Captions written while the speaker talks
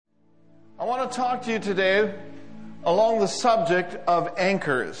I want to talk to you today along the subject of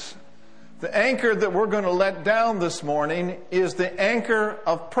anchors. The anchor that we're going to let down this morning is the anchor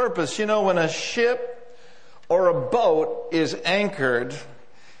of purpose. You know, when a ship or a boat is anchored,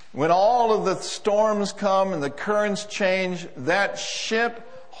 when all of the storms come and the currents change, that ship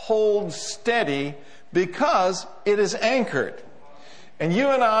holds steady because it is anchored. And you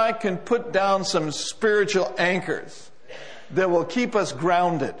and I can put down some spiritual anchors that will keep us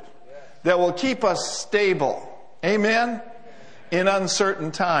grounded, that will keep us stable. Amen? In uncertain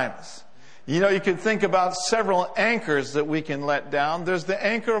times. You know, you could think about several anchors that we can let down. There's the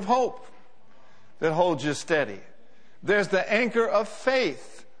anchor of hope that holds you steady. There's the anchor of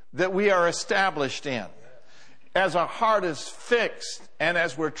faith that we are established in as our heart is fixed and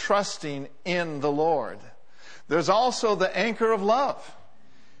as we're trusting in the Lord. There's also the anchor of love.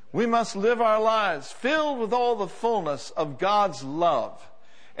 We must live our lives filled with all the fullness of God's love.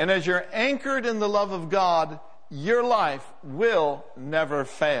 And as you're anchored in the love of God, your life will never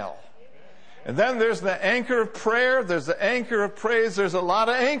fail. And then there's the anchor of prayer. There's the anchor of praise. There's a lot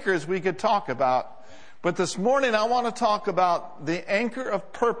of anchors we could talk about. But this morning I want to talk about the anchor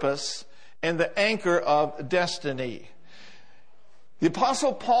of purpose and the anchor of destiny. The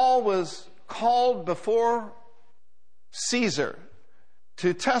Apostle Paul was called before Caesar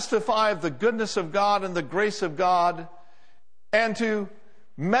to testify of the goodness of God and the grace of God and to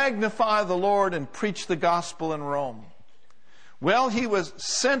magnify the Lord and preach the gospel in Rome. Well, he was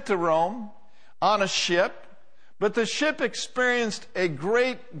sent to Rome on a ship, but the ship experienced a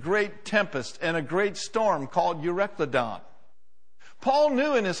great tempest and a great storm called Euroclydon. Paul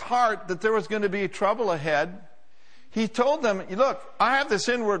knew in his heart that there was going to be trouble ahead. He told them, look, I have this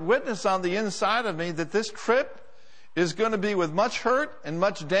inward witness on the inside of me that this trip is going to be with much hurt and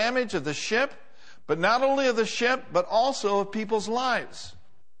much damage of the ship, but not only of the ship, but also of people's lives.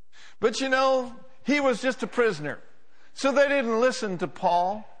 But you know, he was just a prisoner. So they didn't listen to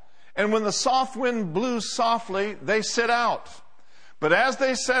Paul. And when the soft wind blew softly, they set out. But as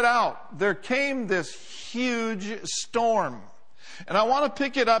they set out, there came this huge storm. And I want to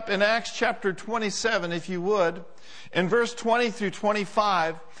pick it up in Acts chapter 27, if you would, in verse 20 through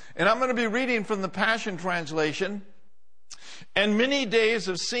 25. And I'm going to be reading from the Passion Translation. And many days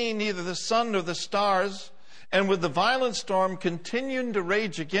of seeing neither the sun nor the stars, and with the violent storm continuing to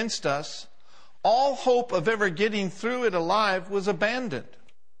rage against us, all hope of ever getting through it alive was abandoned.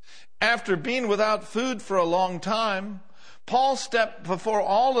 After being without food for a long time, Paul stepped before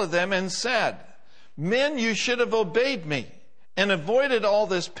all of them and said, "Men, you should have obeyed me and avoided all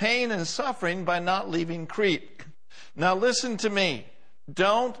this pain and suffering by not leaving Crete. Now listen to me.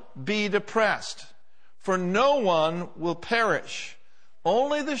 Don't be depressed, for no one will perish.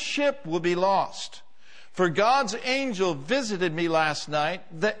 Only the ship will be lost. For God's angel visited me last night,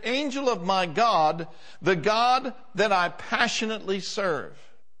 the angel of my God, the God that I passionately serve.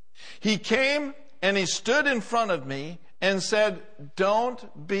 He came and he stood in front of me and said,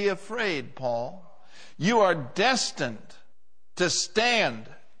 'Don't be afraid, Paul. You are destined to stand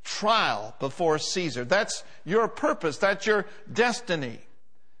trial before Caesar.'" That's your purpose. That's your destiny.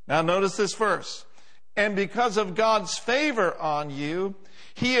 Now notice this verse. "And because of God's favor on you,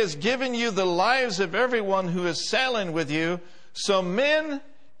 He has given you the lives of everyone who is sailing with you. So men,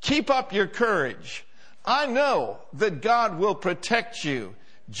 keep up your courage. I know that God will protect you,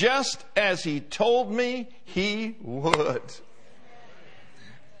 just as He told me He would."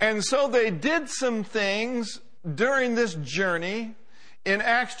 And so they did some things during this journey. In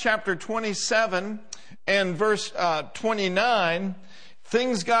Acts chapter 27 and verse 29,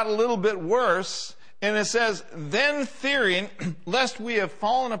 things got a little bit worse. And it says, "Then fearing lest we have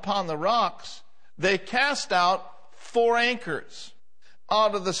fallen upon the rocks, they cast out 4 anchors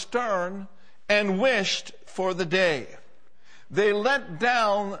out of the stern and wished for the day." They let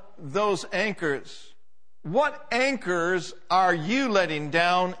down those anchors. What anchors are you letting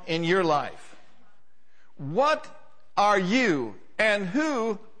down in your life? What are you and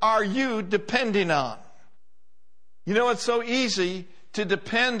who are you depending on? You know, it's so easy to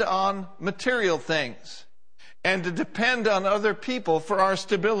depend on material things and to depend on other people for our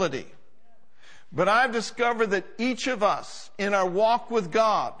stability. But I've discovered that each of us in our walk with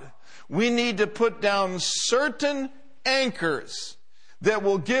God, we need to put down certain anchors that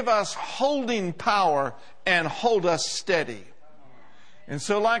will give us holding power and hold us steady. And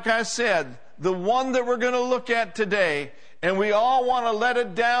so, like I said, the one that we're going to look at today, and we all want to let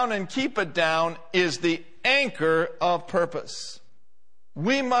it down and keep it down, is the anchor of purpose.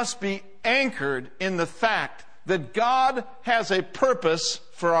 We must be anchored in the fact that God has a purpose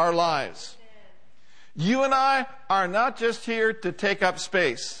for our lives. You and I are not just here to take up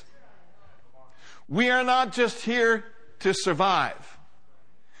space. We are not just here to survive.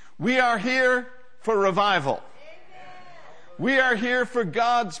 We are here for revival. We are here for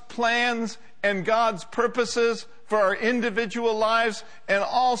God's plans and God's purposes for our individual lives and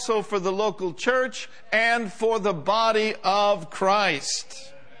also for the local church and for the body of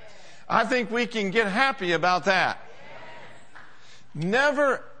Christ. I think we can get happy about that.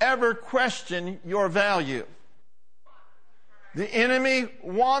 Never ever question your value. The enemy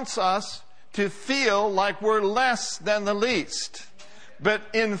wants us to feel like we're less than the least. But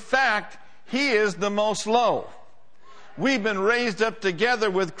in fact, he is the most low. We've been raised up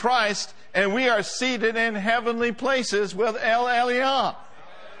together with Christ, and we are seated in heavenly places with El Elyon.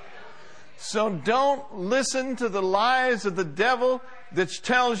 So don't listen to the lies of the devil that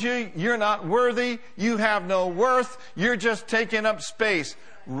tells you you're not worthy, you have no worth, you're just taking up space.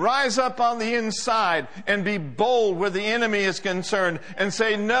 Rise up on the inside and be bold where the enemy is concerned and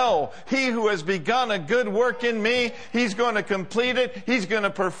say, no, he who has begun a good work in me, he's going to complete it, he's going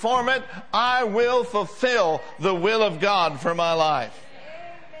to perform it. I will fulfill the will of God for my life.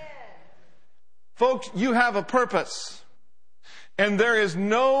 Amen. Folks, you have a purpose, and there is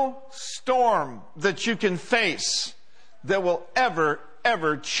no storm that you can face that will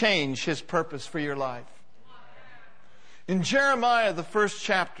ever change his purpose for your life. In Jeremiah, the first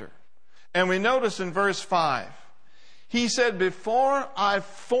chapter, and we notice in verse 5, he said, before I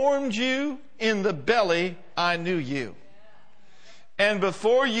formed you in the belly, I knew you. And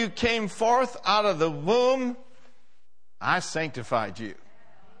before you came forth out of the womb, I sanctified you.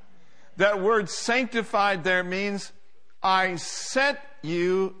 That word sanctified there means I set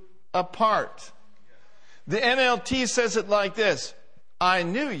you apart. The NLT says it like this: I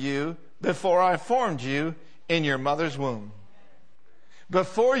knew you before I formed you in your mother's womb.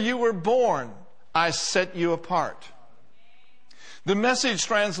 Before you were born, I set you apart. The Message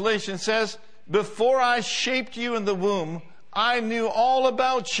translation says, before I shaped you in the womb, I knew all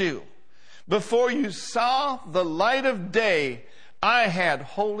about you. Before you saw the light of day, I had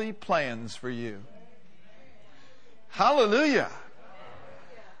holy plans for you. Hallelujah.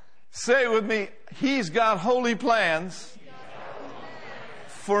 Say it with me. He's got holy plans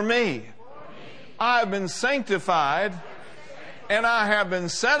for me. I've been sanctified and I have been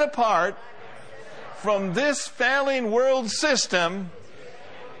set apart from this failing world system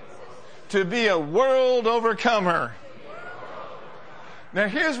to be a world overcomer. Now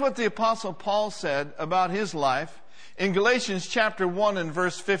here's what the Apostle Paul said about his life in Galatians chapter 1 and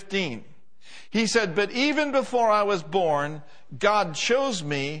verse 15. He said, but even before I was born, God chose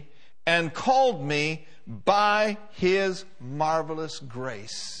me and called me by his marvelous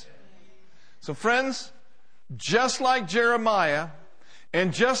grace. So friends, just like Jeremiah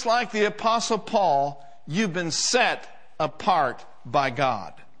and just like the Apostle Paul, you've been set apart by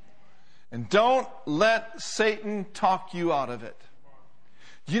God. And don't let Satan talk you out of it.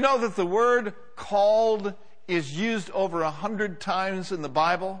 Do you know that the word called is used over 100 times in the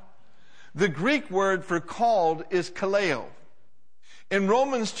Bible? The Greek word for called is kaleo. In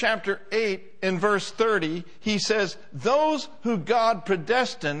Romans chapter 8 in verse 30, he says, those who God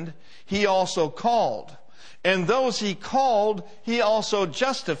predestined, he also called. And those he called, he also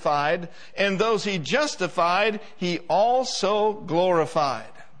justified. And those he justified, he also glorified.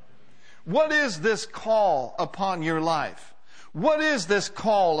 What is this call upon your life? What is this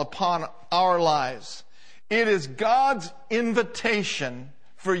call upon our lives? It is God's invitation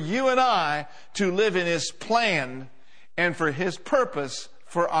for you and I to live in his plan and for his purpose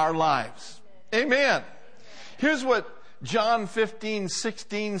for our lives. Amen. Here's what John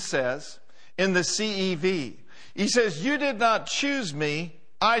 15:16 says in the CEV. He says, you did not choose me,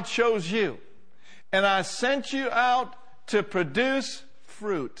 I chose you. And I sent you out to produce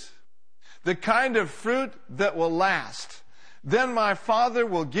fruit. The kind of fruit that will last. Then my Father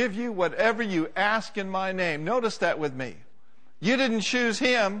will give you whatever you ask in my name. Notice that with me. You didn't choose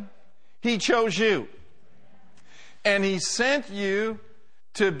him, he chose you. And he sent you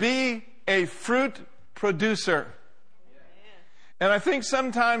to be a fruit producer. And I think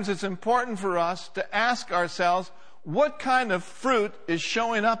sometimes it's important for us to ask ourselves, what kind of fruit is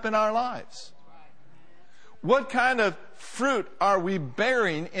showing up in our lives? What kind of fruit are we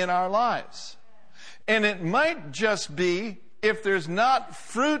bearing in our lives? And it might just be, if there's not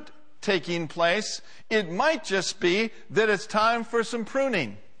fruit taking place, it might just be that it's time for some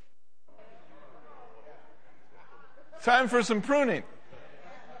pruning. Time for some pruning.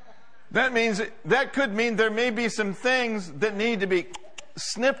 That could mean there may be some things that need to be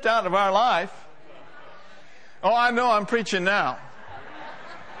snipped out of our life. Oh, I know I'm preaching now.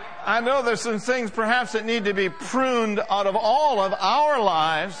 I know there's some things perhaps that need to be pruned out of all of our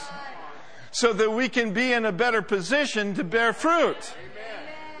lives so that we can be in a better position to bear fruit. Amen.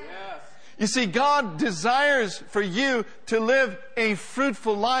 Yes. You see, God desires for you to live a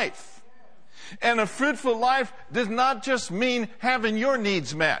fruitful life. And a fruitful life does not just mean having your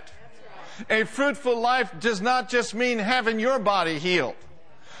needs met. A fruitful life does not just mean having your body healed.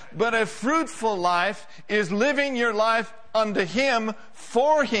 But a fruitful life is living your life unto Him,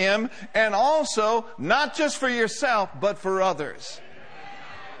 for Him, and also not just for yourself, but for others.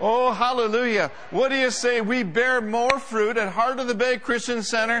 Oh, hallelujah. What do you say? We bear more fruit at Heart of the Bay Christian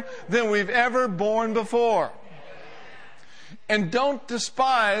Center than we've ever borne before. And don't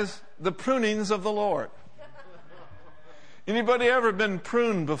despise the prunings of the Lord. Anybody ever been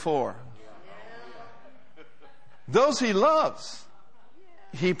pruned before? Those He loves,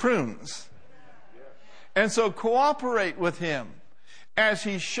 He prunes. And so cooperate with Him as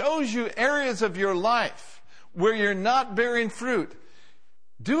He shows you areas of your life where you're not bearing fruit.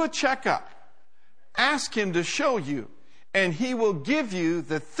 Do a checkup. Ask Him to show you, and He will give you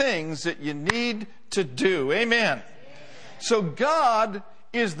the things that you need to do. Amen. So God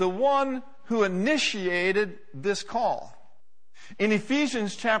is the one who initiated this call. In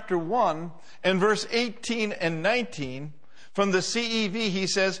Ephesians chapter 1 and verse 18 and 19, from the CEV, he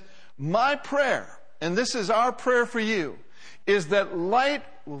says, my prayer, and this is our prayer for you, is that light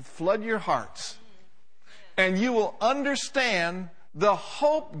will flood your hearts and you will understand the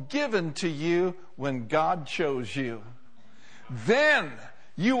hope given to you when God chose you. Then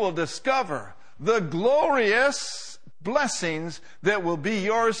you will discover the glorious blessings that will be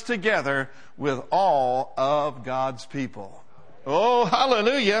yours together with all of God's people. Oh,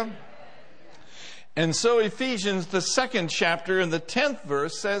 hallelujah. And so Ephesians, the 2nd chapter and the 10th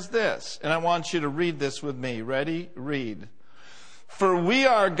verse says this, and I want you to read this with me. Ready? Read. For we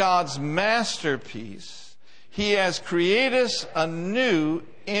are God's masterpiece. He has created us anew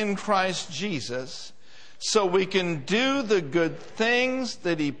in Christ Jesus so we can do the good things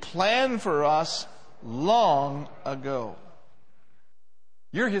that He planned for us long ago.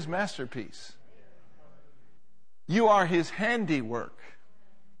 You're His masterpiece. You are His handiwork.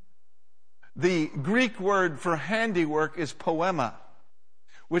 The Greek word for handiwork is poema,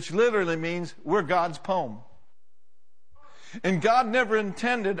 which literally means we're God's poem. And God never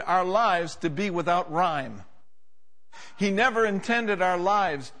intended our lives to be without rhyme. He never intended our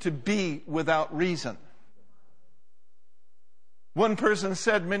lives to be without reason. One person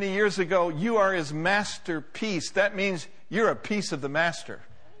said many years ago, you are His masterpiece. That means you're a piece of the master.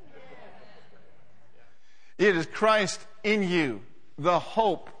 It is Christ in you, the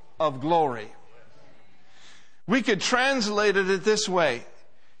hope of glory. We could translate it this way.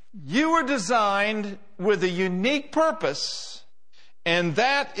 You were designed with a unique purpose, and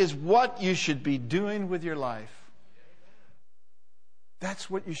that is what you should be doing with your life. That's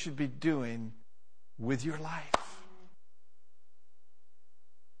what you should be doing with your life.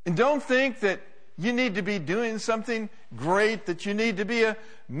 And don't think that you need to be doing something great, that you need to be a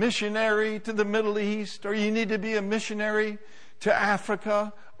missionary to the Middle East, or you need to be a missionary to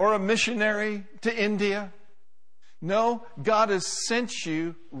Africa, or a missionary to India. No, God has sent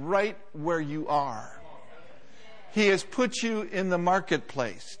you right where you are. He has put you in the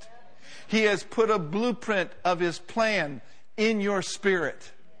marketplace. He has put a blueprint of His plan in your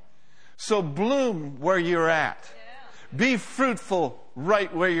spirit. So bloom where you're at. Be fruitful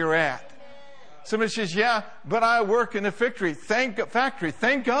right where you're at. Somebody says, yeah, but I work in a factory. Thank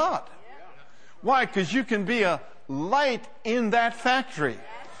God. Why? Because you can be a light in that factory.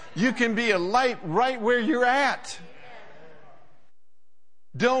 You can be a light right where you're at.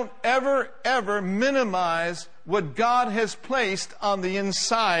 Don't ever minimize what God has placed on the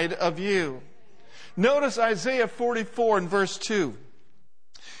inside of you. Notice Isaiah 44 and verse 2.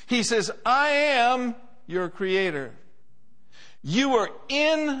 He says, I am your creator. You were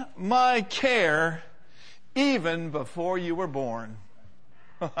in my care even before you were born.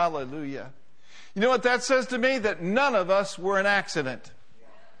 Hallelujah. You know what that says to me? That none of us were an accident.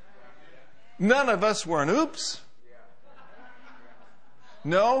 None of us were an oops.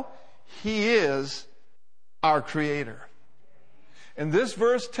 No, He is our creator. And this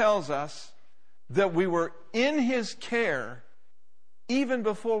verse tells us that we were in His care even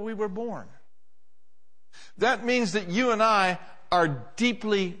before we were born. That means that you and I are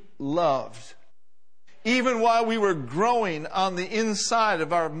deeply loved. Even while we were growing on the inside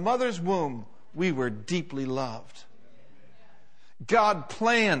of our mother's womb, we were deeply loved. God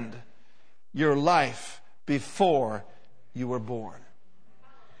planned your life before you were born.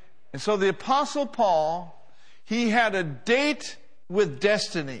 And so the Apostle Paul, he had a date with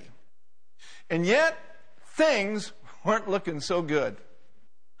destiny. And yet, things weren't looking so good.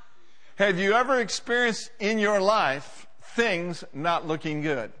 Have you ever experienced in your life things not looking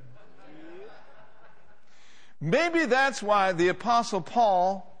good? Maybe that's why the Apostle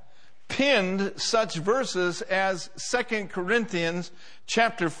Paul penned such verses as 2 Corinthians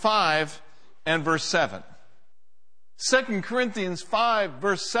chapter 5 and verse 7. 2 Corinthians 5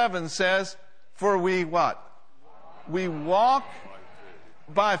 verse 7 says, for we what? We walk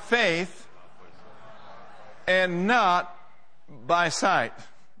by faith and not by sight.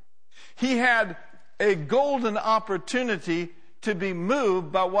 He had a golden opportunity to be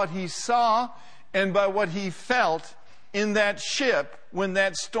moved by what he saw and by what he felt in that ship when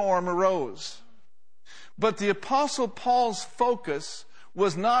that storm arose. But the Apostle Paul's focus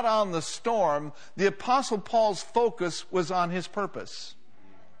was not on the storm. The Apostle Paul's focus was on his purpose.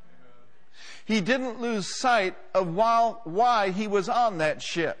 He didn't lose sight of why he was on that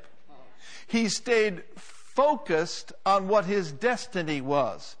ship. He stayed focused on what his destiny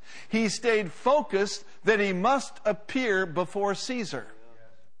was. He stayed focused that he must appear before Caesar.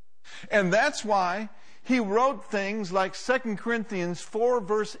 And that's why he wrote things like 2 Corinthians 4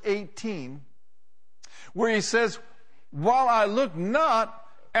 verse 18, where he says, while I look not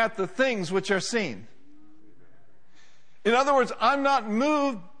at the things which are seen. In other words, I'm not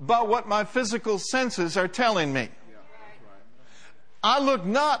moved by what my physical senses are telling me. I look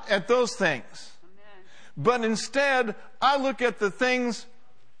not at those things, but instead I look at the things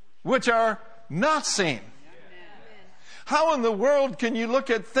which are not seen. How in the world can you look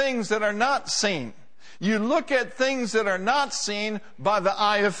at things that are not seen? You look at things that are not seen by the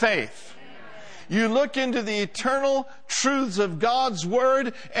eye of faith. You look into the eternal truths of God's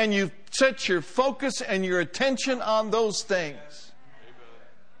Word and you set your focus and your attention on those things.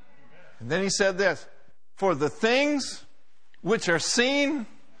 And then he said this, for the things which are seen,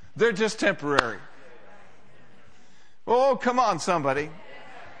 they're just temporary. Oh, come on, somebody.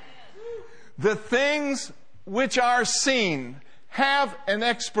 The things which are seen have an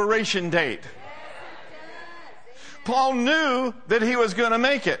expiration date. Paul knew that he was going to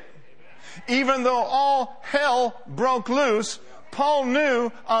make it. Even though all hell broke loose, Paul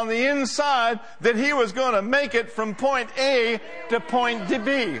knew on the inside that he was going to make it from point A to point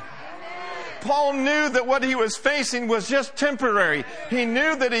B. Paul knew that what he was facing was just temporary. He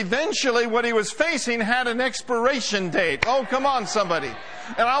knew that eventually what he was facing had an expiration date. Oh, come on, somebody.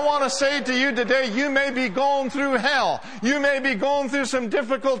 And I want to say to you today, you may be going through hell. You may be going through some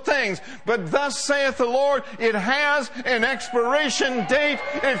difficult things. But thus saith the Lord, it has an expiration date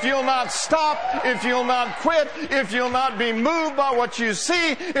if you'll not stop, if you'll not quit, if you'll not be moved by what you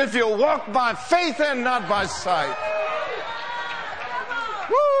see, if you'll walk by faith and not by sight.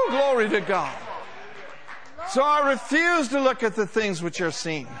 Woo, glory to God. So I refuse to look at the things which are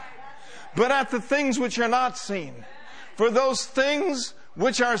seen, but at the things which are not seen. For those things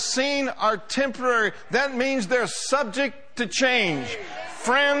which are seen are temporary. That means they're subject to change.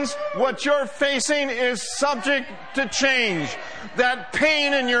 Friends, what you're facing is subject to change. That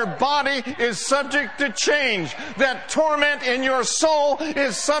pain in your body is subject to change. That torment in your soul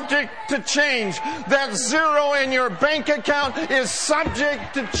is subject to change. That zero in your bank account is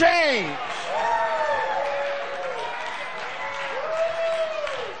subject to change.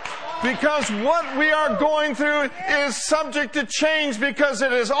 Because what we are going through is subject to change because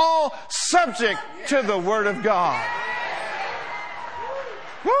it is all subject to the Word of God.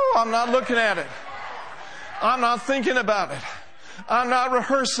 Woo, I'm not looking at it. I'm not thinking about it. I'm not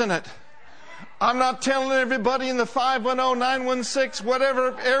rehearsing it. I'm not telling everybody in the 510, 916,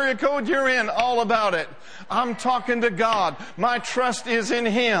 whatever area code you're in, all about it. I'm talking to God. My trust is in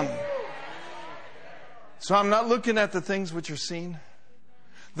Him. So I'm not looking at the things which are seen,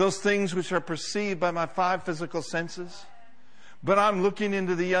 those things which are perceived by my five physical senses, but I'm looking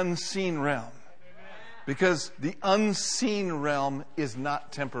into the unseen realm. Because the unseen realm is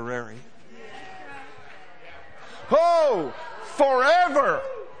not temporary. Oh, forever,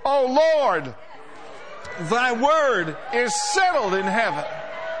 O Lord, thy word is settled in heaven.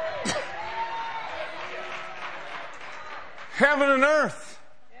 Heaven and earth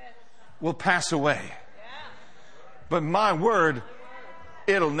will pass away, but my word,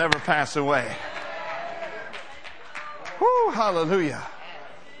 it'll never pass away. Woo, hallelujah.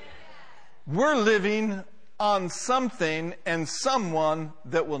 We're living on something and someone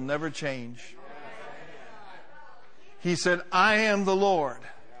that will never change. He said, I am the Lord,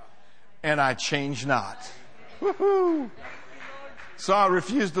 and I change not. Woo-hoo. So I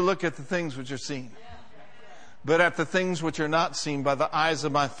refuse to look at the things which are seen, but at the things which are not seen by the eyes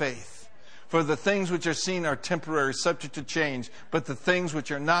of my faith. For the things which are seen are temporary, subject to change, but the things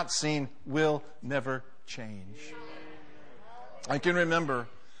which are not seen will never change. I can remember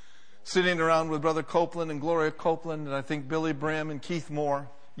sitting around with Brother Copeland and Gloria Copeland and I think Billy Brim and Keith Moore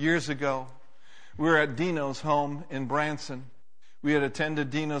years ago. We were at Dino's home in Branson. We had attended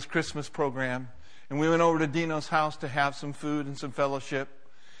Dino's Christmas program, and we went over to Dino's house to have some food and some fellowship.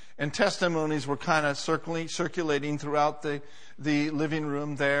 And testimonies were kind of circulating throughout the living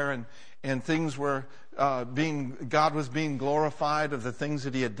room there, and things were God was being glorified of the things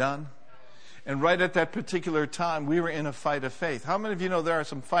that He had done. And right at that particular time, we were in a fight of faith. How many of you know there are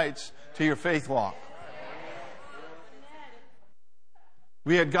some fights to your faith walk?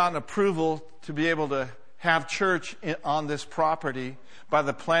 We had gotten approval to be able to have church on this property by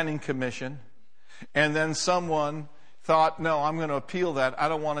the planning commission. And then someone thought, no, I'm going to appeal that. I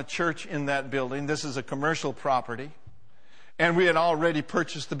don't want a church in that building. This is a commercial property. And we had already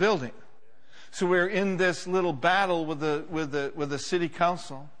purchased the building. So we're in this little battle with the city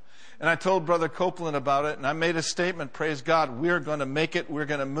council. And I told Brother Copeland about it, and I made a statement, praise God, we're going to make it. We're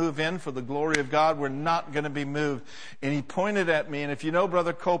going to move in for the glory of God. We're not going to be moved. And he pointed at me, and if you know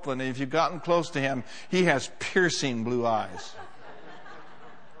Brother Copeland, and if you've gotten close to him, he has piercing blue eyes.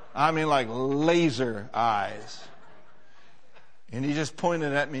 I mean, like laser eyes. And he just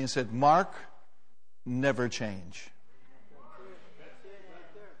pointed at me and said, Mark, never change.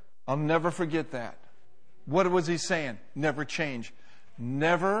 I'll never forget that. What was he saying? Never change.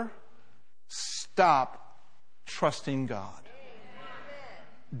 Never stop trusting God.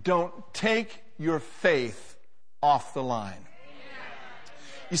 Don't take your faith off the line.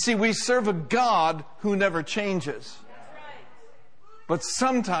 You see, we serve a God who never changes. But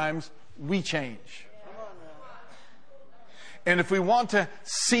sometimes we change. And if we want to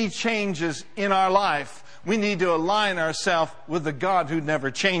see changes in our life, we need to align ourselves with the God who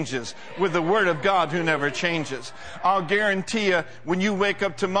never changes, with the Word of God who never changes. I'll guarantee you, when you wake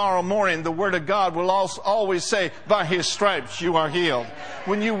up tomorrow morning, the Word of God will always say, by His stripes you are healed.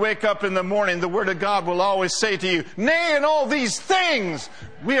 When you wake up in the morning, the Word of God will always say to you, nay, in all these things,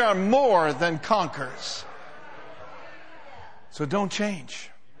 we are more than conquerors. So don't change.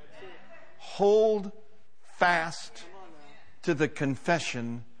 Hold fast to the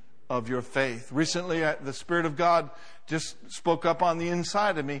confession of your faith. Recently, the Spirit of God just spoke up on the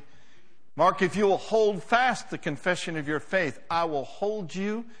inside of me. Mark, if you will hold fast the confession of your faith, I will hold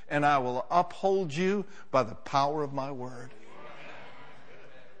you and I will uphold you by the power of my word.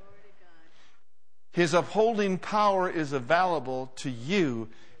 His upholding power is available to you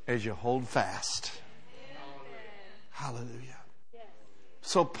as you hold fast. Hallelujah.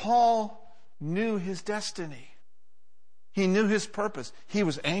 So Paul knew his destiny. He knew his purpose. He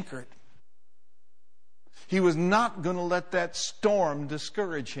was anchored. He was not going to let that storm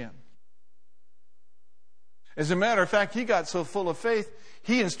discourage him. As a matter of fact, he got so full of faith,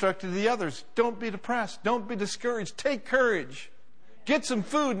 he instructed the others, don't be depressed. Don't be discouraged. Take courage. Get some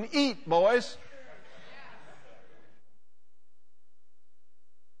food and eat, boys.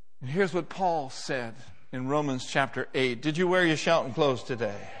 And here's what Paul said in Romans chapter 8. Did you wear your shouting clothes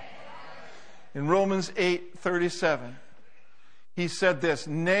today? In Romans 8:37. He said this,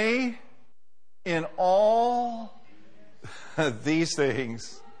 nay, in all these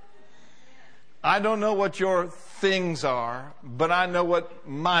things. I don't know what your things are, but I know what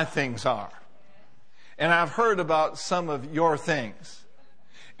my things are. And I've heard about some of your things.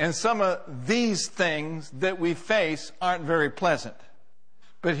 And some of these things that we face aren't very pleasant.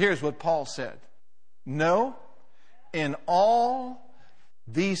 But here's what Paul said. No, in all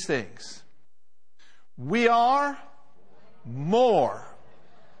these things, we are more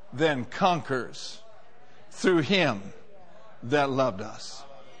than conquerors through Him that loved us.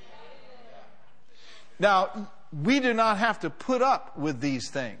 Now, we do not have to put up with these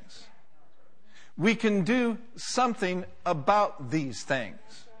things. We can do something about these things.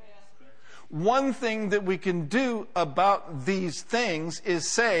 One thing that we can do about these things is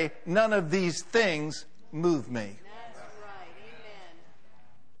say, none of these things move me.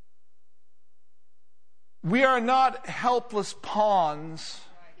 We are not helpless pawns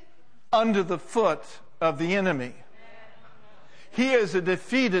under the foot of the enemy. He is a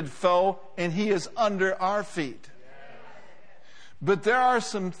defeated foe and he is under our feet. But there are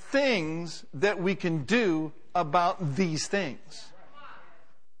some things that we can do about these things.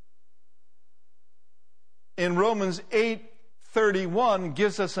 In Romans 8:31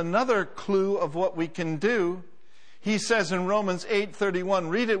 gives us another clue of what we can do. He says in Romans 8:31,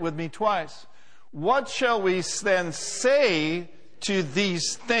 read it with me twice. What shall we then say to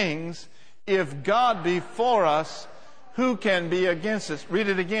these things? If God be for us, who can be against us? Read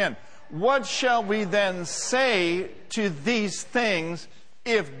it again. What shall we then say to these things?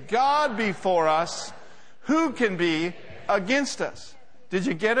 If God be for us, who can be against us? Did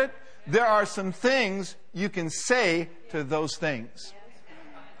you get it? There are some things you can say to those things.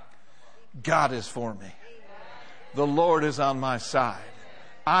 God is for me. The Lord is on my side.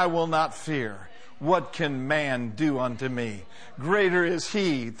 I will not fear. What can man do unto me? Greater is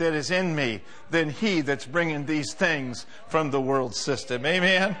He that is in me than he that's bringing these things from the world system.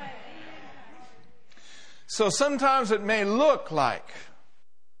 Amen? So sometimes it may look like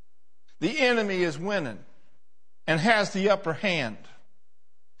the enemy is winning and has the upper hand,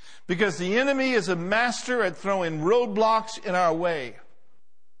 because the enemy is a master at throwing roadblocks in our way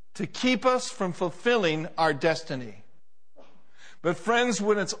to keep us from fulfilling our destiny. But friends,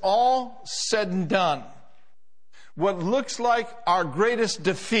 when it's all said and done, what looks like our greatest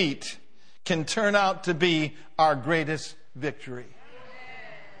defeat can turn out to be our greatest victory.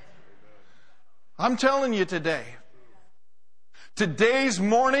 I'm telling you today, today's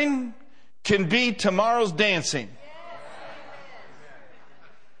mourning can be tomorrow's dancing.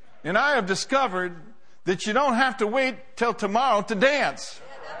 And I have discovered that you don't have to wait till tomorrow to dance.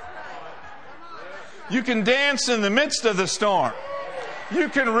 You can dance in the midst of the storm. You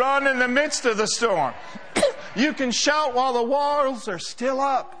can run in the midst of the storm. You can shout while the walls are still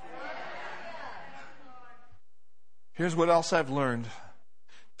up. Here's what else I've learned.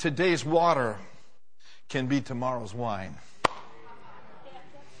 Today's water can be tomorrow's wine.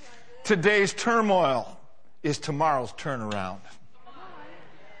 Today's turmoil is tomorrow's turnaround.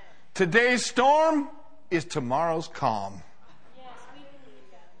 Today's storm is tomorrow's calm.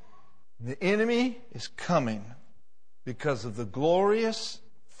 The enemy is coming because of the glorious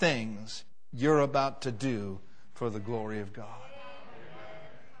things you're about to do for the glory of God.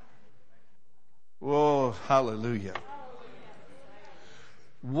 Whoa, hallelujah.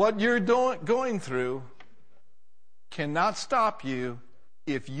 What you're going through cannot stop you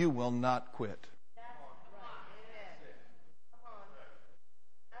if you will not quit.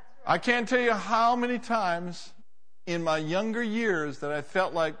 I can't tell you how many times in my younger years that I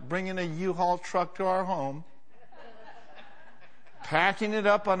felt like bringing a U-Haul truck to our home, packing it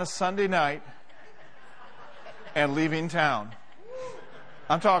up on a Sunday night, and leaving town.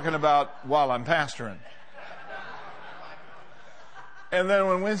 I'm talking about while I'm pastoring. And then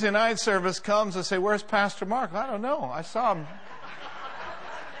when Wednesday night service comes, I say, "Where's Pastor Mark?" "I don't know. I saw him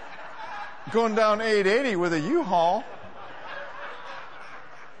going down 880 with a U-Haul."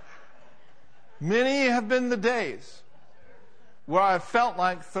 Many have been the days where I felt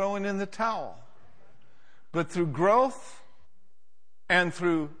like throwing in the towel. But through growth and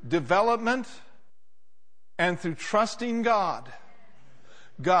through development and through trusting God,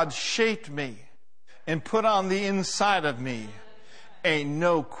 God shaped me and put on the inside of me a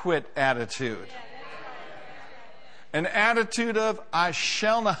no-quit attitude. An attitude of, I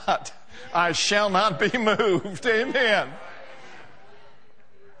shall not be moved. Amen.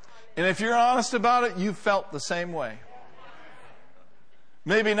 And if you're honest about it, you felt the same way.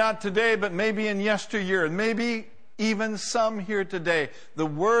 Maybe not today, but maybe in yesteryear, and maybe even some here today. The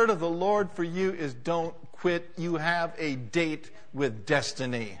word of the Lord for you is don't quit. You have a date with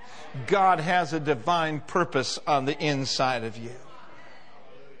destiny. God has a divine purpose on the inside of you.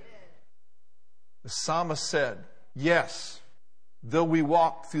 The psalmist said, "Yes, though we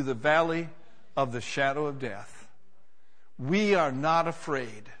walk through the valley of the shadow of death, we are not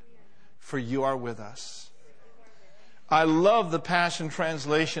afraid, for you are with us." I love the Passion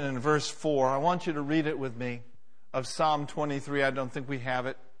Translation in verse 4. I want you to read it with me, of Psalm 23. I don't think we have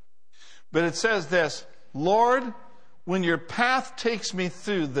it. But it says this, "Lord, when your path takes me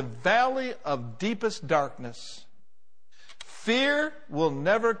through the valley of deepest darkness, fear will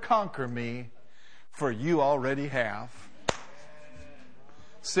never conquer me, for you already have."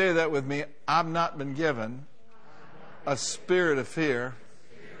 Say that with me. I've not been given a spirit of fear,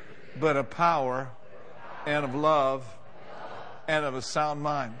 but of power and of love and of a sound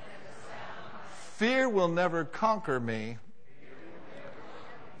mind. Fear will never conquer me,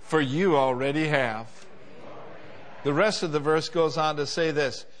 for you already have. The rest of the verse goes on to say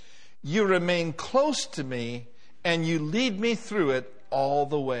this, "You remain close to me and you lead me through it all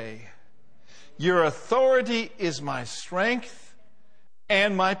the way. Your authority is my strength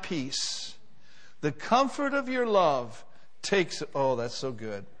and my peace. The comfort of your love takes..." Oh, that's so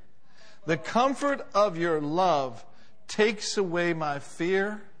good. "The comfort of your love takes away my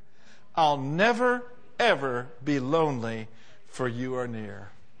fear. I'll never, ever be lonely, for you are near."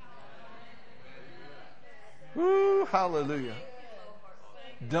 Woo, hallelujah.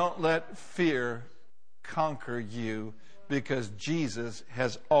 Don't let fear conquer you, because Jesus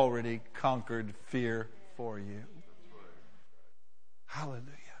has already conquered fear for you.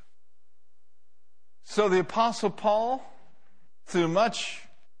 Hallelujah. So the Apostle Paul, through much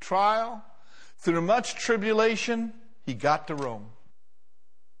trial, through much tribulation, he got to Rome.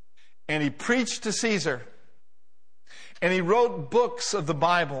 And he preached to Caesar. And he wrote books of the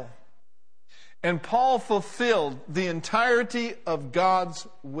Bible. And Paul fulfilled the entirety of God's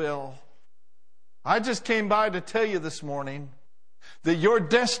will. I just came by to tell you this morning that your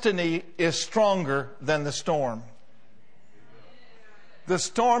destiny is stronger than the storm. The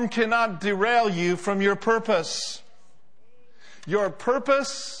storm cannot derail you from your purpose. Your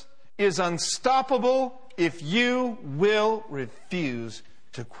purpose is unstoppable if you will refuse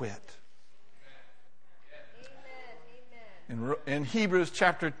to quit. In Hebrews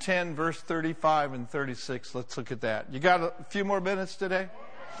chapter 10, verse 35 and 36, let's look at that. You got a few more minutes today?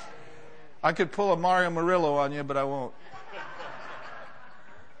 I could pull a Mario Murillo on you, but I won't.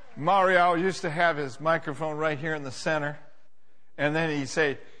 Mario used to have his microphone right here in the center. And then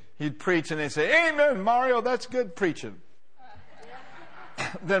he'd preach and they'd say, "Amen, Mario, that's good preaching."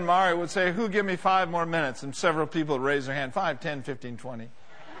 Then Mario would say, "Who give me 5 more minutes?" And several people would raise their hand, 5, 10, 15, 20.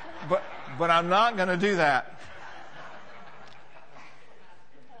 But I'm not going to do that.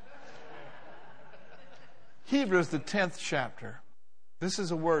 Hebrews, the 10th chapter. This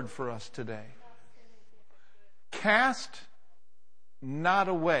is a word for us today. Cast not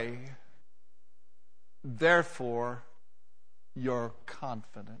away, therefore, your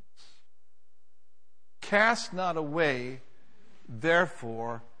confidence. Cast not away,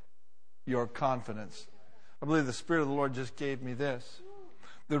 therefore, your confidence. I believe the Spirit of the Lord just gave me this.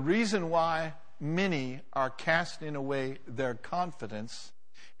 The reason why many are casting away their confidence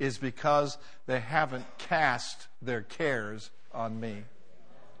is because they haven't cast their cares on me.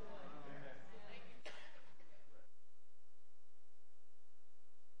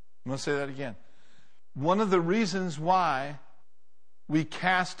 I'm going to say that again. One of the reasons why we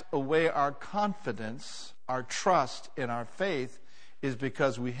cast away our confidence, our trust in our faith, is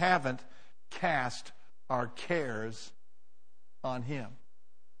because we haven't cast our cares on Him.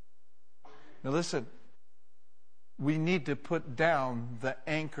 Now listen, we need to put down the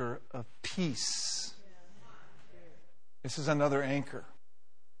anchor of peace. This is another anchor.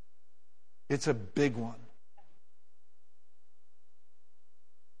 It's a big one.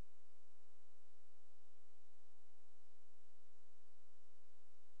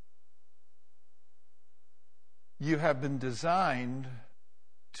 You have been designed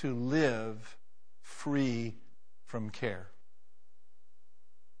to live free from care.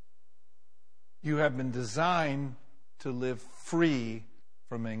 You have been designed to live free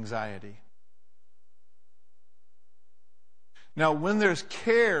from anxiety. Now, when there's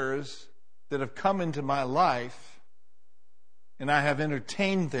cares that have come into my life and I have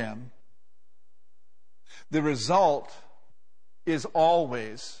entertained them, the result is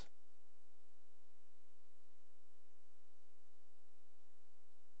always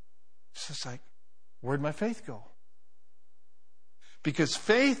it's just like, where'd my faith go? Because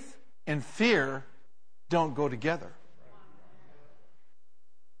faith and fear don't go together.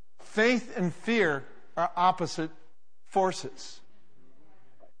 Faith and fear are opposite forces.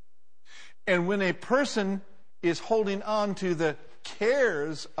 And when a person is holding on to the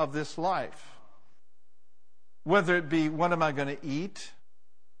cares of this life, whether it be what am I going to eat,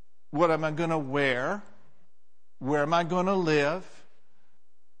 what am I going to wear, where am I going to live,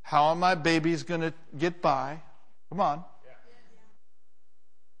 how are my babies going to get by? Come on.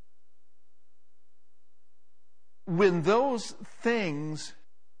 When those things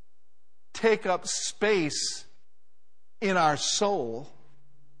take up space in our soul,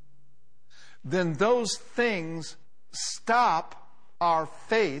 then those things stop our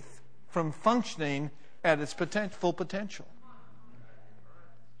faith from functioning at its full potential.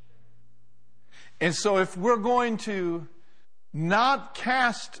 And so if we're going to not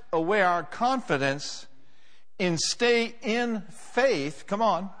cast away our confidence and stay in faith, come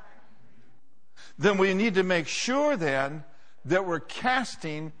on, then we need to make sure then that we're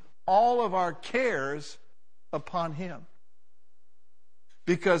casting all of our cares upon Him.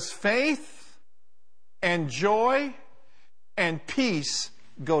 Because faith and joy and peace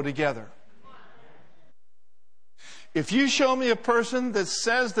go together. If you show me a person that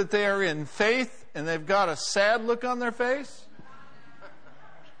says that they are in faith and they've got a sad look on their face,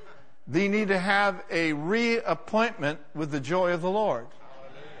 they need to have a reappointment with the joy of the Lord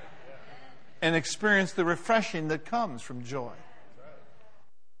and experience the refreshing that comes from joy.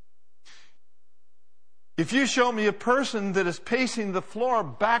 If you show me a person that is pacing the floor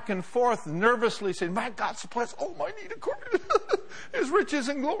back and forth nervously saying, "My God supplies all my need according to His riches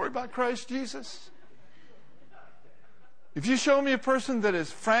and glory by Christ Jesus." If you show me a person that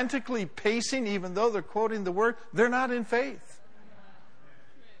is frantically pacing even though they're quoting the Word, they're not in faith.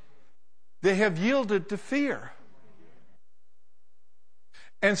 They have yielded to fear.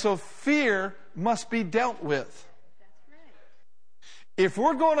 And so fear must be dealt with. If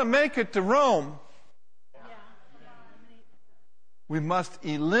we're going to make it to Rome, we must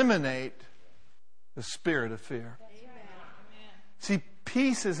eliminate the spirit of fear. See,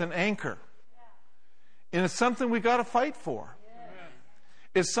 peace is an anchor. And it's something we got to fight for.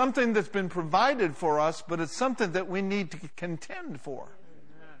 It's something that's been provided for us, but it's something that we need to contend for.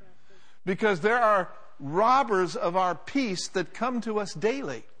 Because there are robbers of our peace that come to us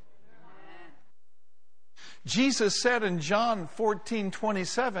daily. Jesus said in John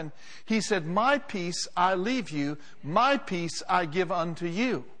 14:27, He said, "My peace I leave you, my peace I give unto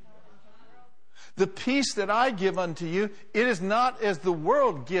you. The peace that I give unto you, it is not as the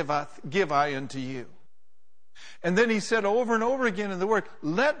world giveth, give I unto you." And then He said over and over again in the Word,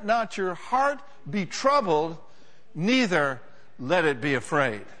 "Let not your heart be troubled, neither let it be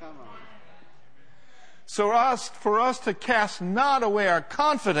afraid." So for us to cast not away our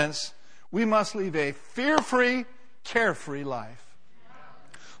confidence, we must live a fear-free, carefree life.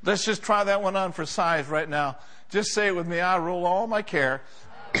 Let's just try that one on for size right now. Just say it with me. I roll all my care,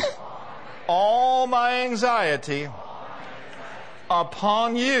 all my anxiety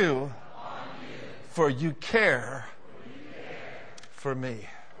upon you, for you care for me.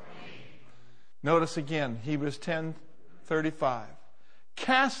 Notice again, Hebrews 10:35.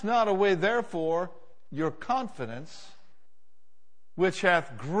 Cast not away, therefore, your confidence, which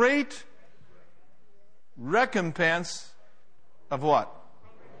hath great recompense of what?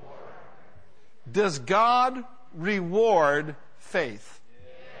 Does God reward faith?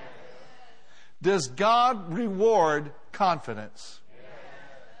 Does God reward confidence?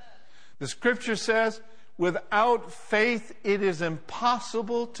 The Scripture says, without faith it is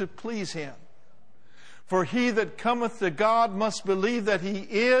impossible to please Him. For he that cometh to God must believe that He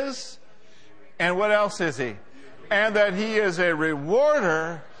is, and what else is He? And that He is a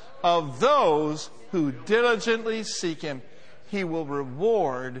rewarder of those who diligently seek Him. He will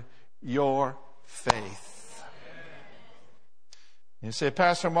reward your faith. You say,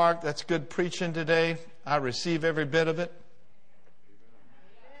 Pastor Mark, that's good preaching today. I receive every bit of it.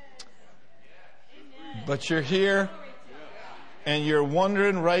 But you're here and you're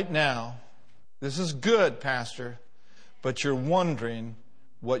wondering right now, this is good, Pastor, but you're wondering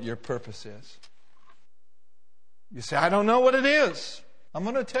what your purpose is. You say, I don't know what it is. I'm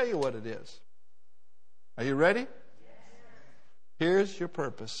going to tell you what it is. Are you ready? Here's your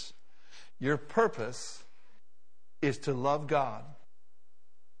purpose. Your purpose is to love God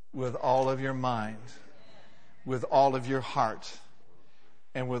with all of your mind, with all of your heart,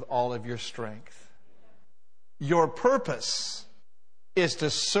 and with all of your strength. Your purpose is to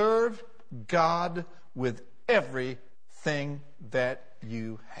serve God with everything that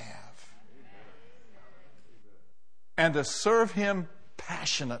you have. And to serve Him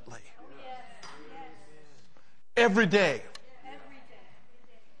passionately. Every day.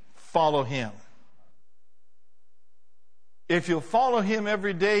 Follow Him. If you'll follow Him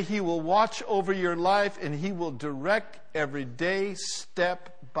every day, He will watch over your life and He will direct every day,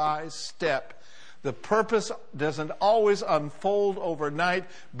 step by step. The purpose doesn't always unfold overnight,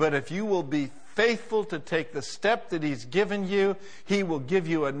 but if you will be faithful to take the step that He's given you, He will give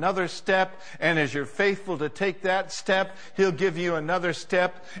you another step. And as you're faithful to take that step, He'll give you another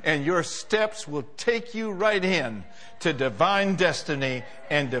step. And your steps will take you right in to divine destiny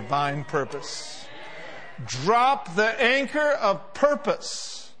and divine purpose. Drop the anchor of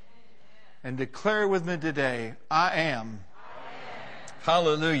purpose and declare with me today, I am,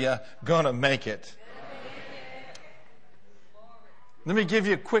 hallelujah, going to make it. Let me give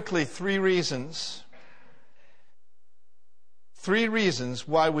you quickly 3 reasons. 3 reasons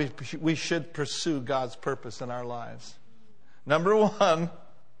why we should pursue God's purpose in our lives. Number 1,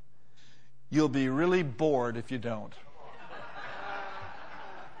 you'll be really bored if you don't.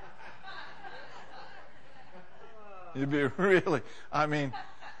 You'd be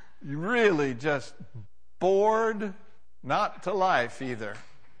really just bored, not to life either.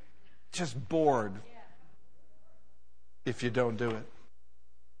 Just bored if you don't do it.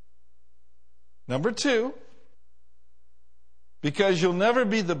 Number 2, because you'll never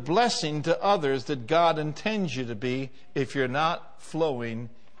be the blessing to others that God intends you to be if you're not flowing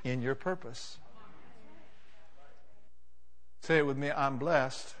in your purpose. Say it with me, I'm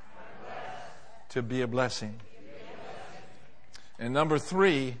blessed to be a blessing. And number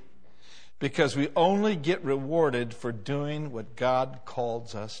 3, because we only get rewarded for doing what God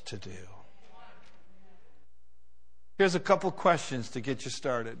calls us to do. Here's a couple questions to get you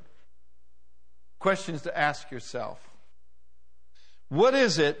started. Questions to ask yourself. What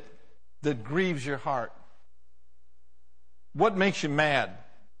is it that grieves your heart? What makes you mad?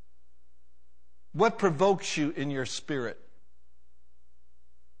 What provokes you in your spirit?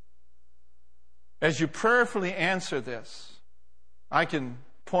 As you prayerfully answer this, I can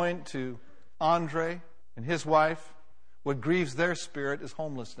point to Andre and his wife. What grieves their spirit is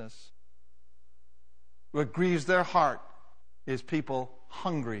homelessness. What grieves their heart is people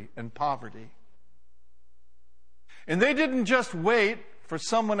hungry and poverty. And they didn't just wait for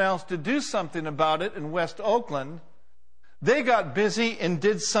someone else to do something about it in West Oakland. They got busy and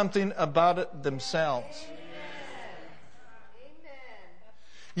did something about it themselves.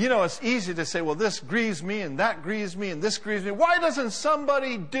 You know, it's easy to say, well, this grieves me and that grieves me and this grieves me. Why doesn't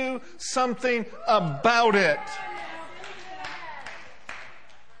somebody do something about it?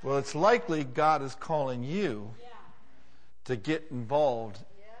 Well, it's likely God is calling you to get involved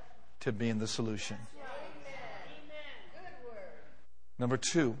to be in the solution. Number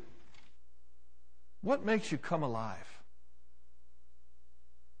 2, what makes you come alive?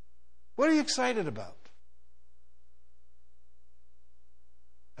 What are you excited about?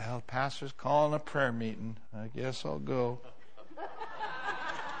 Well, pastor's calling a prayer meeting. I guess I'll go.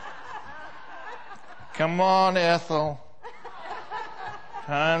 Come on, Ethel.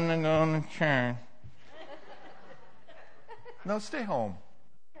 Time to go to church. No, stay home.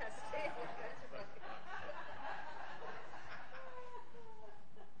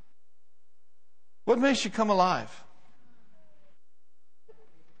 What makes you come alive?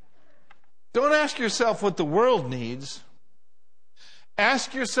 Don't ask yourself what the world needs.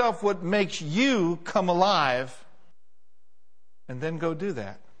 Ask yourself what makes you come alive, and then go do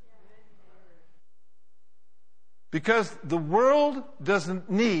that. Because the world doesn't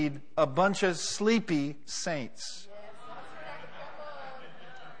need a bunch of sleepy saints.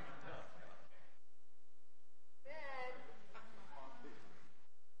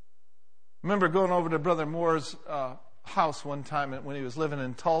 I remember going over to Brother Moore's house one time when he was living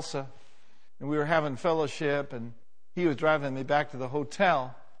in Tulsa, and we were having fellowship, and he was driving me back to the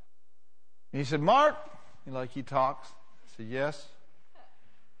hotel. And he said, Mark, he talks. I said, yes.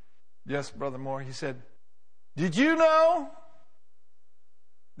 Yes, Brother Moore. He said, did you know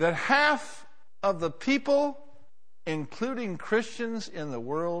that half of the people, including Christians in the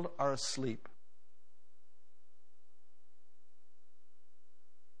world, are asleep?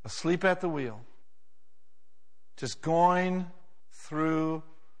 Asleep at the wheel. Just going through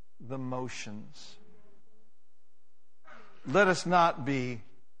the motions. Let us not be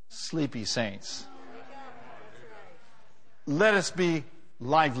sleepy saints. Let us be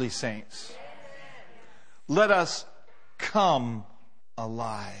lively saints. Let us come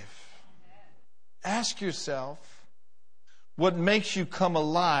alive. Ask yourself what makes you come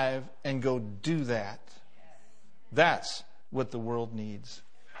alive and go do that. That's what the world needs.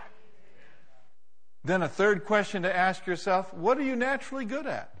 Then a third question to ask yourself, what are you naturally good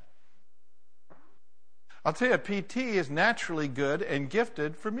at? I'll tell you, PT is naturally good and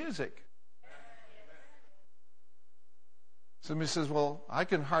gifted for music. Somebody says, well, I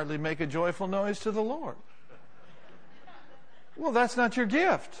can hardly make a joyful noise to the Lord. Well, that's not your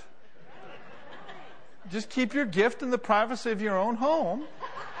gift. Just keep your gift in the privacy of your own home.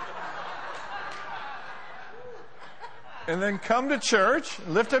 And then come to church,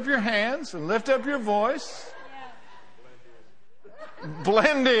 lift up your hands, and lift up your voice.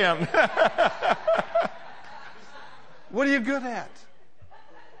 Blend in. What are you good at?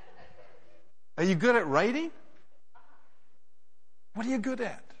 Are you good at writing? What are you good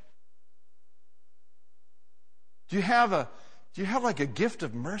at? Do you have like a gift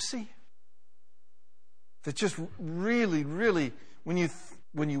of mercy? That just really, really, when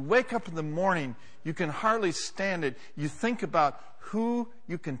you wake up in the morning, you can hardly stand it. You think about who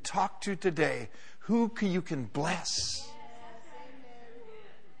you can talk to today, who you can bless.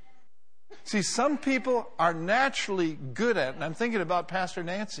 See, some people are naturally good at it, and I'm thinking about Pastor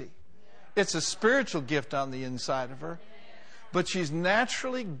Nancy. It's a spiritual gift on the inside of her, but she's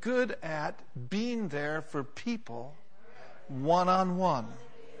naturally good at being there for people one-on-one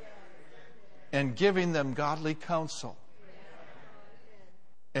and giving them godly counsel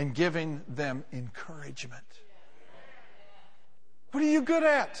and giving them encouragement. What are you good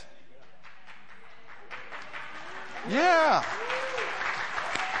at? Yeah.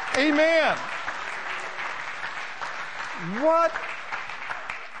 Amen. What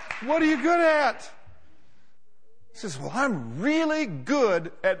are you good at? He says, well, I'm really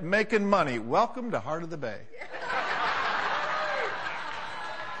good at making money. Welcome to Heart of the Bay.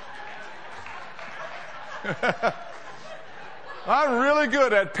 I'm really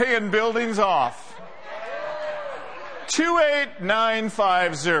good at paying buildings off.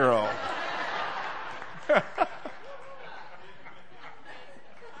 28950.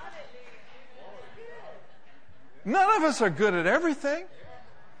 None of us are good at everything.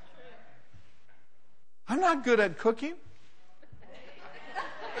 I'm not good at cooking.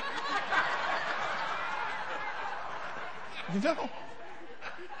 You know?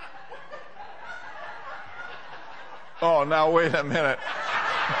 Oh, now wait a minute.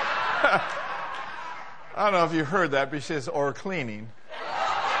 I don't know if you heard that, but she says, or cleaning.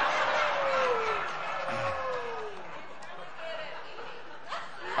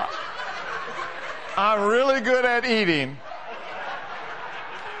 I'm really good at eating.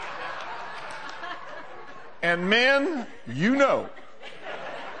 And men, you know.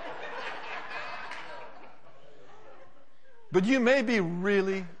 But you may be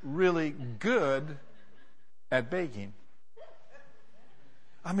really, really good at baking.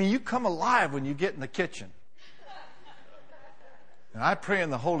 I mean, you come alive when you get in the kitchen. And I pray in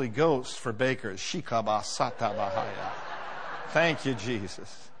the Holy Ghost for bakers. Shikabasatabahaya. Thank you,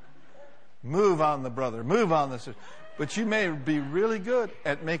 Jesus. Move on the brother. Move on the sister. But you may be really good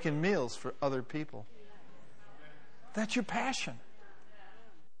at making meals for other people. That's your passion.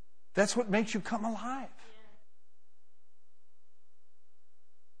 That's what makes you come alive.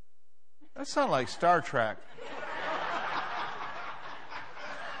 That sounds like Star Trek.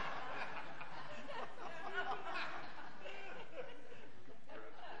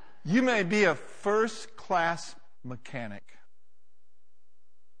 You may be a first-class mechanic.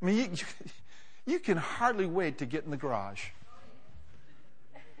 I mean, you can hardly wait to get in the garage.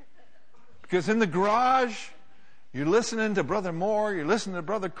 Because in the garage, you're listening to Brother Moore, you're listening to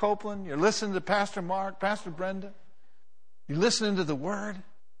Brother Copeland, you're listening to Pastor Mark, Pastor Brenda. You're listening to the Word.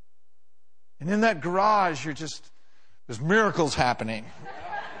 And in that garage, there's miracles happening.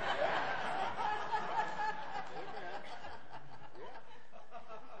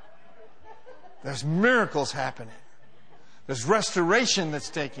 There's miracles happening. There's restoration that's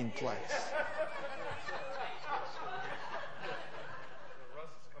taking place.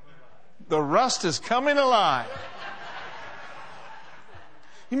 The rust is coming alive.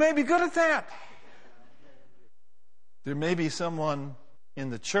 You may be good at that. There may be someone in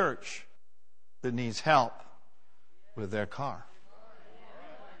the church that needs help with their car.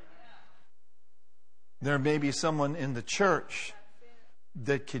 There may be someone in the church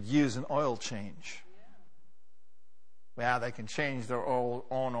that could use an oil change. Well, they can change their own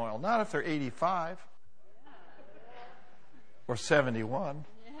oil. Not if they're 85 or 71.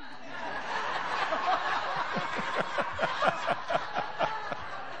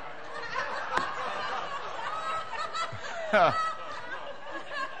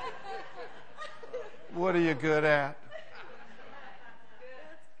 What are you good at?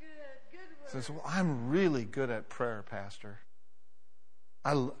 Says, well, I'm really good at prayer, Pastor.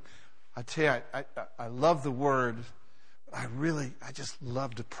 I tell you, I love the Word. I just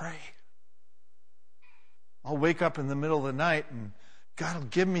love to pray. I'll wake up in the middle of the night and God will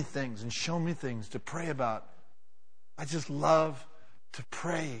give me things and show me things to pray about. I just love to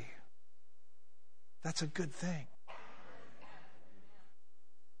pray. That's a good thing.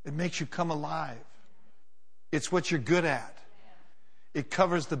 It makes you come alive. It's what you're good at. It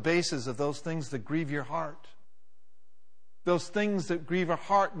covers the bases of those things that grieve your heart. Those things that grieve our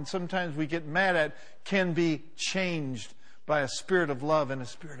heart and sometimes we get mad at can be changed by a spirit of love and a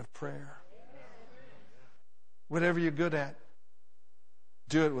spirit of prayer. Whatever you're good at,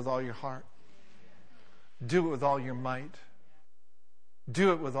 do it with all your heart. Do it with all your might.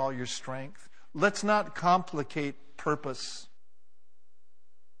 Do it with all your strength. Let's not complicate purpose.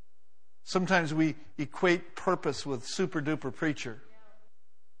 Sometimes we equate purpose with super-duper preacher.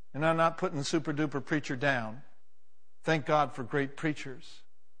 And I'm not putting super-duper preacher down. Thank God for great preachers.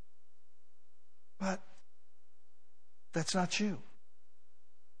 But that's not you.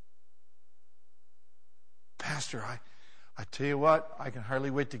 Pastor, I tell you what, I can hardly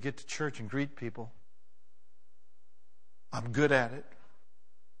wait to get to church and greet people. I'm good at it.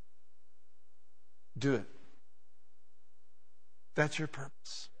 Do it. That's your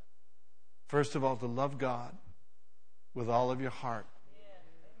purpose. First of all, to love God with all of your heart,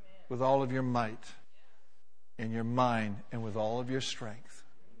 with all of your might, in your mind, and with all of your strength.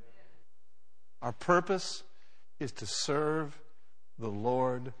 Our purpose is to serve the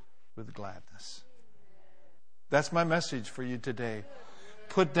Lord with gladness. That's my message for you today.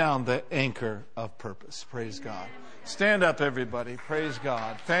 Put down the anchor of purpose. Praise God. Stand up, everybody. Praise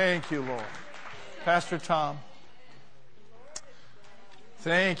God. Thank you, Lord. Pastor Tom.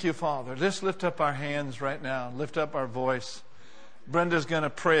 Thank you, Father. Just lift up our hands right now. Lift up our voice. Brenda's going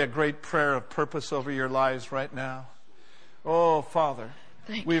to pray a great prayer of purpose over your lives right now. Oh, Father,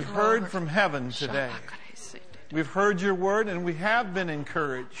 We've heard from heaven today. We've heard your word and we have been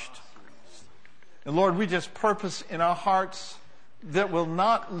encouraged. And Lord, we just purpose in our hearts that we'll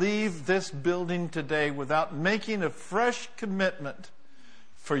not leave this building today without making a fresh commitment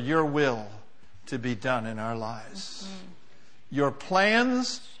for your will to be done in our lives. Your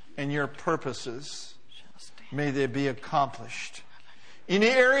plans and your purposes, may they be accomplished. In the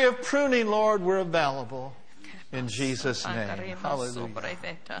area of pruning, Lord, we're available. In Jesus' name.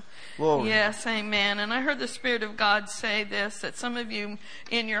 Hallelujah. Glory. Yes, amen. And I heard the Spirit of God say this, that some of you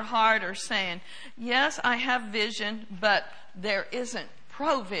in your heart are saying, yes, I have vision, but there isn't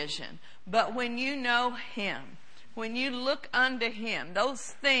provision. But when you know Him, when you look unto Him, those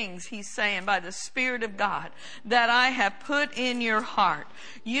things He's saying by the Spirit of God that I have put in your heart,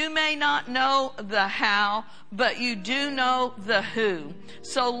 you may not know the how, but you do know the who.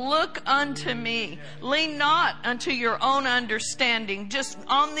 So look unto me. Lean not unto your own understanding. Just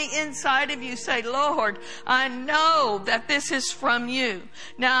on the inside of you say, Lord, I know that this is from you.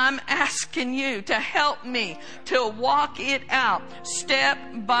 Now I'm asking you to help me to walk it out step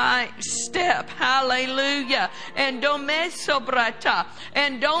by step. Hallelujah. And don't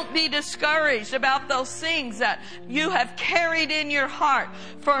be discouraged about those things that you have carried in your heart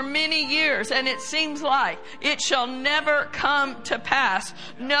for many years, and it seems like it shall never come to pass.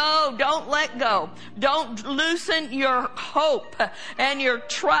 No, don't let go. Don't loosen your hope and your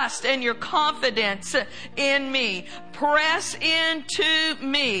trust and your confidence in me. Press into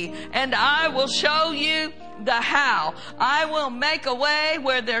me, and I will show you the how. I will make a way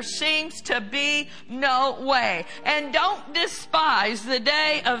where there seems to be no way. And don't despise the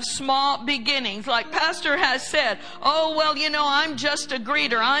day of small beginnings. Like Pastor has said, oh, well, I'm just a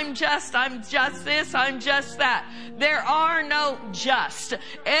greeter. I'm just this, I'm just that. There are no just.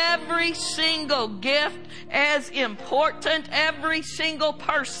 Every single gift is important. Every single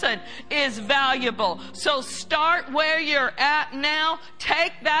person is valuable. So start where you're at now.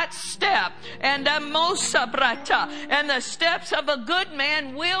 Take that step. And and the steps of a good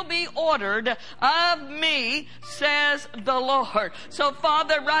man will be ordered of me, says the Lord. So,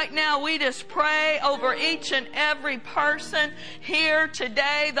 Father, right now we just pray over each and every person here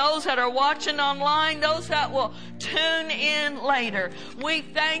today, those that are watching online, those that will tune in later. We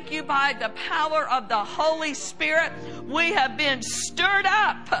thank you by the power of the Holy Spirit. We have been stirred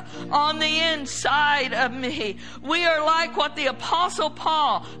up on the inside of me. We are like what the Apostle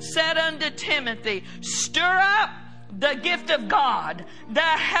Paul said unto Timothy, stir up the gift of God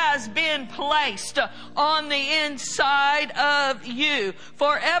that has been placed on the inside of you.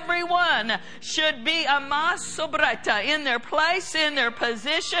 For everyone should be a masobrata in their place, in their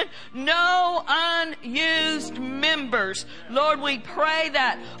position, no unused members. Lord, we pray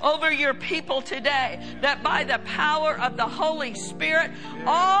that over your people today, that by the power of the Holy Spirit,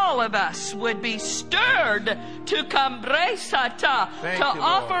 all of us would be stirred to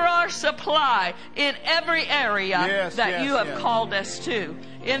offer our supply in every area that you have called us to.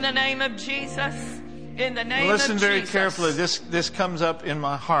 In the name of Jesus. In the name of Jesus. Listen very carefully. This comes up in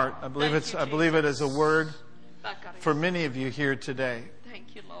my heart. I believe it is a word for many of you here today.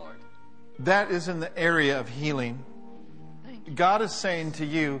 Thank you, Lord. That is in the area of healing. God is saying to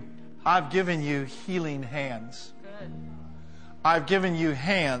you, I've given you healing hands. Good. I've given you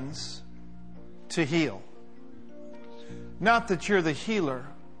hands to heal. Not that you're the healer,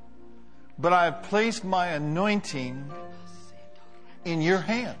 but I've placed my anointing in your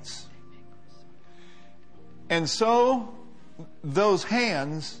hands. And so those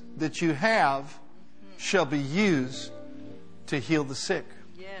hands that you have shall be used to heal the sick.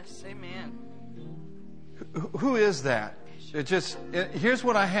 Yes, amen. Who is that? Here's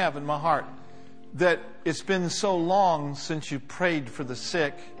what I have in my heart. That it's been so long since you prayed for the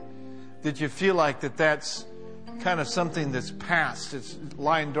sick that you feel like that's kind of something that's past. It's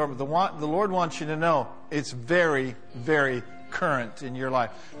lying dormant. The Lord wants you to know it's very, very current in your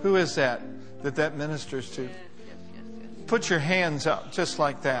life. Who is that ministers to? Yes. Put your hands up just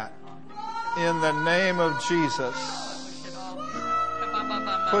like that. In the name of Jesus.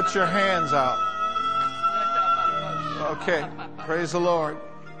 Put your hands out. Okay. Praise the Lord.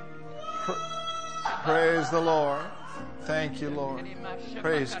 Praise the Lord. Thank you, Lord.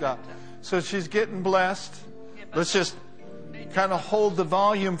 Praise God. So she's getting blessed. Let's just kind of hold the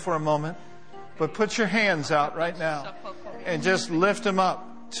volume for a moment. But put your hands out right now and just lift them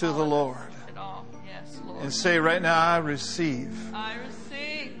up to the Lord. And say right now, I receive. I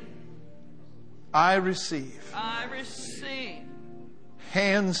receive. I receive. I receive.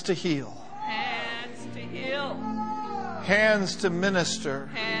 Hands to heal. Hands to heal. Hands to minister.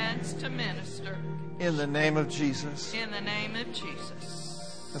 Hands to minister. In the name of Jesus. In the name of Jesus.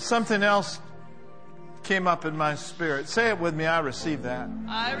 Something else came up in my spirit. Say it with me. I receive that.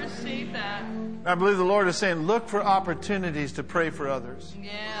 I receive that. I believe the Lord is saying, look for opportunities to pray for others.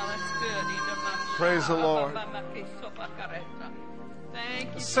 Yeah, that's good. Praise the Lord.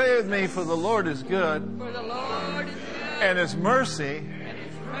 Thank you. Say with me, for the Lord is good. For the Lord is good. And His mercy And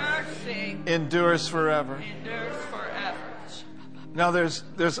His mercy endures forever. endures forever. Now there's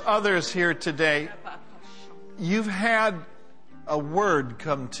others here today. You've had a word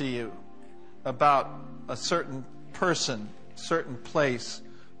come to you about a certain person, certain place,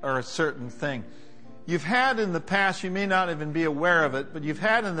 or a certain thing. You've had in the past, you may not even be aware of it, but you've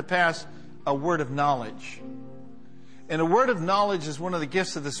had in the past a word of knowledge. And a word of knowledge is one of the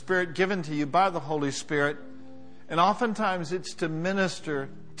gifts of the Spirit given to you by the Holy Spirit. And oftentimes it's to minister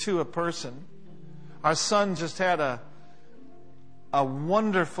to a person. Our son just had a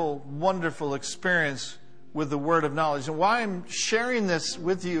wonderful, wonderful experience with the word of knowledge. And why I'm sharing this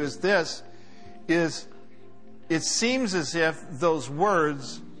with you is it seems as if those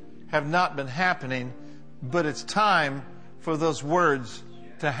words have not been happening, but it's time for those words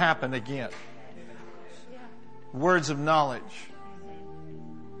to happen again. Words of knowledge.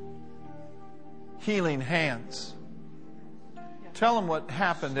 Healing hands. Tell them what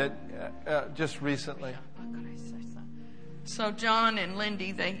happened just recently. So John and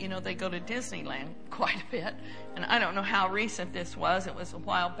Lindy, they go to Disneyland quite a bit. And I don't know how recent this was. It was a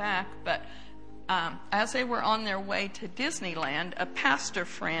while back. But as they were on their way to Disneyland, a pastor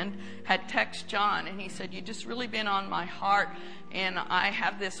friend had texted John. And he said, "You just really been on my heart. And I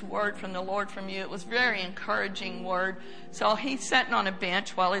have this word from the Lord from you." It was a very encouraging word. So he's sitting on a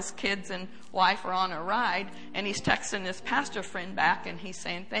bench while his kids and wife are on a ride. And he's texting this pastor friend back. And he's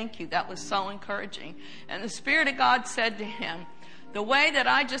saying, "Thank you. That was so encouraging." And the Spirit of God said to him, "The way that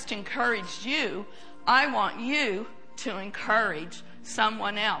I just encouraged you, I want you to encourage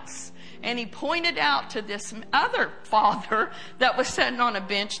someone else." And he pointed out to this other father that was sitting on a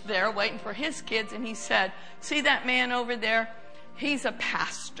bench there waiting for his kids. And he said, "See that man over there? He's a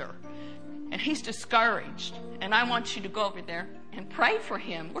pastor. And he's discouraged. And I want you to go over there and pray for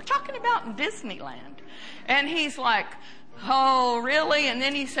him." We're talking about in Disneyland. And he's like, "Oh, really?" And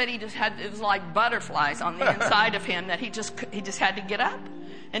then he said it was like butterflies on the inside of him that he just had to get up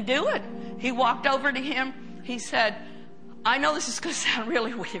and do it. He walked over to him. He said, "I know this is going to sound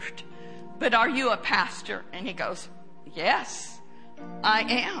really weird, but are you a pastor?" And he goes, "Yes, I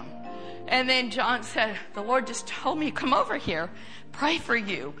am." And then John said, "The Lord just told me, come over here, pray for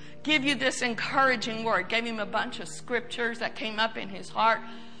you, give you this encouraging word." Gave him a bunch of scriptures that came up in his heart.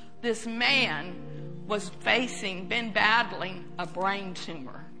 This man was been battling a brain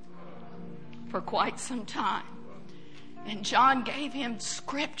tumor for quite some time. And John gave him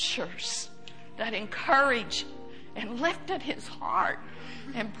scriptures that encouraged and lifted his heart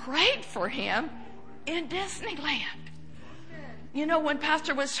and prayed for him in Disneyland. You know, when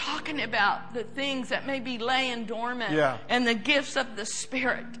Pastor was talking about the things that may be laying dormant and the gifts of the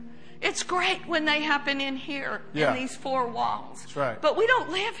Spirit, it's great when they happen in here, in these four walls. That's right. But we don't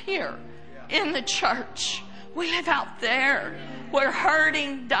live here in the church. We live out there where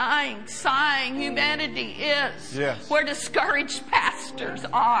hurting, dying, sighing humanity is. Yes. Where discouraged pastors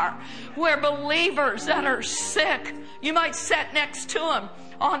are. Where believers that are sick, you might sit next to them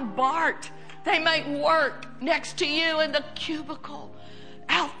on BART. They might work next to you in the cubicle.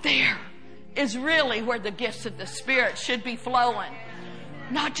 Out there is really where the gifts of the Spirit should be flowing.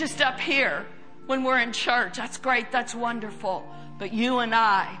 Not just up here when we're in church. That's great. That's wonderful. But you and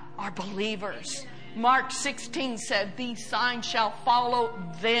I are believers. Mark 16 said, "These signs shall follow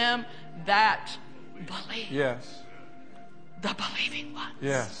them that believe." Yes. The believing ones.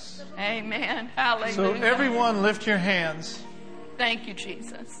 Yes. Amen. Hallelujah. So everyone lift your hands. Thank you,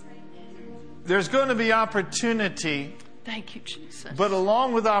 Jesus. There's going to be opportunity. Thank you, Jesus. But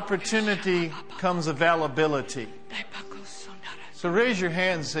along with opportunity comes availability. So raise your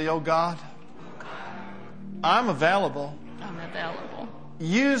hand and say, "Oh God, I'm available. I'm available.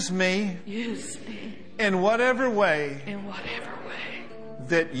 Use me in whatever way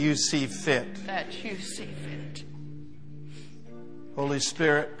that you see fit." Holy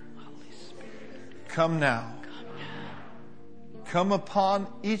Spirit, come now. Come upon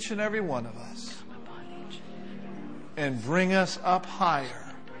each and every one of us and bring us up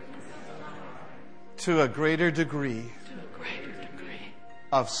higher to a greater degree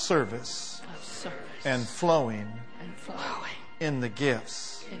of service and flowing in the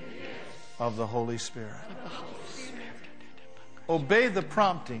gifts of the Holy Spirit. Obey the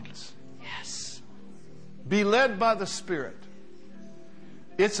promptings. Yes. Be led by the Spirit.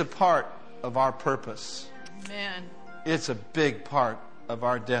 It's a part of our purpose. Amen. It's a big part of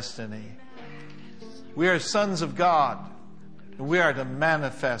our destiny. We are sons of God, and we are to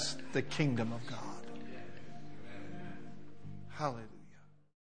manifest the kingdom of God. Hallelujah.